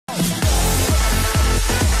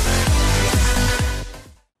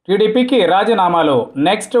టీడీపీకి రాజీనామాలు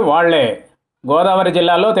నెక్స్ట్ వాళ్లే. గోదావరి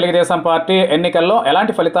జిల్లాలో తెలుగుదేశం పార్టీ ఎన్నికల్లో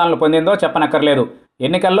ఎలాంటి ఫలితాలను పొందిందో చెప్పనక్కర్లేదు.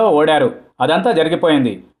 ఎన్నికల్లో ఓడారు, అదంతా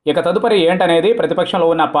జరిగిపోయింది. ఇక తదుపరి ఏంటనేది ప్రతిపక్షంలో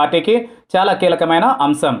ఉన్న పార్టీకి చాలా కీలకమైన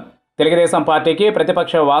అంశం. తెలుగుదేశం పార్టీకి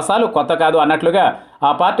ప్రతిపక్ష వాసాలు కొత్త కాదు అన్నట్లుగా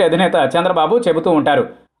ఆ పార్టీ అధినేత చంద్రబాబు చెబుతూ ఉంటారు.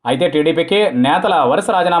 అయితే టీడీపీకి నేతల వరుస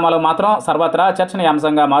రాజీనామాలు మాత్రం సర్వత్రా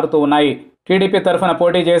చర్చనీయాంశంగా మారుతూ ఉన్నాయి. టీడీపీ తరఫున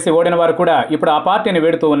పోటీ చేసి ఓడిన వారు కూడా ఇప్పుడు ఆ పార్టీని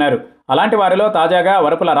వీడుతూ ఉన్నారు. అలాంటి వారిలో తాజాగా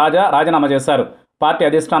వరపుల రాజా రాజీనామా చేశారు. పార్టీ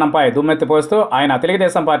అధిష్టానంపై దుమ్మెత్తిపోస్తూ ఆయన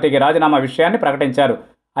తెలుగుదేశం పార్టీకి రాజీనామా విషయాన్ని ప్రకటించారు.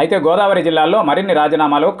 అయితే గోదావరి జిల్లాలో మరిన్ని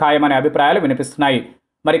రాజీనామాలు ఖాయమనే అభిప్రాయాలు వినిపిస్తున్నాయి.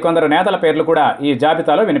 మరికొందరు నేతల పేర్లు కూడా ఈ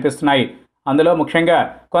జాబితాలో వినిపిస్తున్నాయి. అందులో ముఖ్యంగా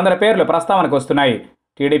కొందరు పేర్లు ప్రస్తావనకు వస్తున్నాయి.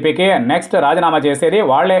 టీడీపీకి నెక్స్ట్ రాజీనామా చేసేది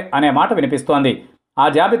వాళ్లే అనే మాట వినిపిస్తోంది. ఆ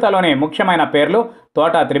జాబితాలోని ముఖ్యమైన పేర్లు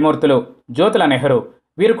తోట త్రిమూర్తులు, జ్యోతుల నెహ్రూ.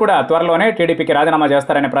 వీరు కూడా త్వరలోనే టీడీపీకి రాజీనామా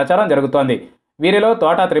చేస్తారనే ప్రచారం జరుగుతోంది. వీరిలో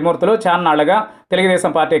తోట త్రిమూర్తులు చాన్నాళ్లుగా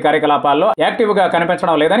తెలుగుదేశం పార్టీ కార్యకలాపాల్లో యాక్టివ్గా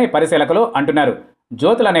కనిపించడం లేదని పరిశీలకులు అంటున్నారు.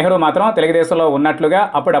 జ్యోతుల నెహ్రూ మాత్రం తెలుగుదేశంలో ఉన్నట్లుగా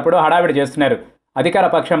అప్పుడప్పుడు హడావిడి చేస్తున్నారు. అధికార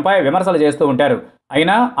పక్షంపై విమర్శలు చేస్తూ ఉంటారు.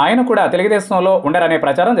 అయినా ఆయన కూడా తెలుగుదేశంలో ఉండరనే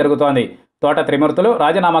ప్రచారం జరుగుతోంది. తోట త్రిమూర్తులు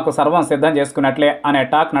రాజీనామాకు సర్వం సిద్ధం చేసుకున్నట్లే అనే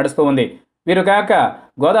టాక్ నడుస్తూ ఉంది. వీరు కాక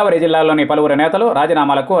గోదావరి జిల్లాలోని పలువురు నేతలు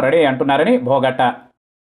రాజీనామాలకు రెడీ అంటున్నారని భోగట్ట.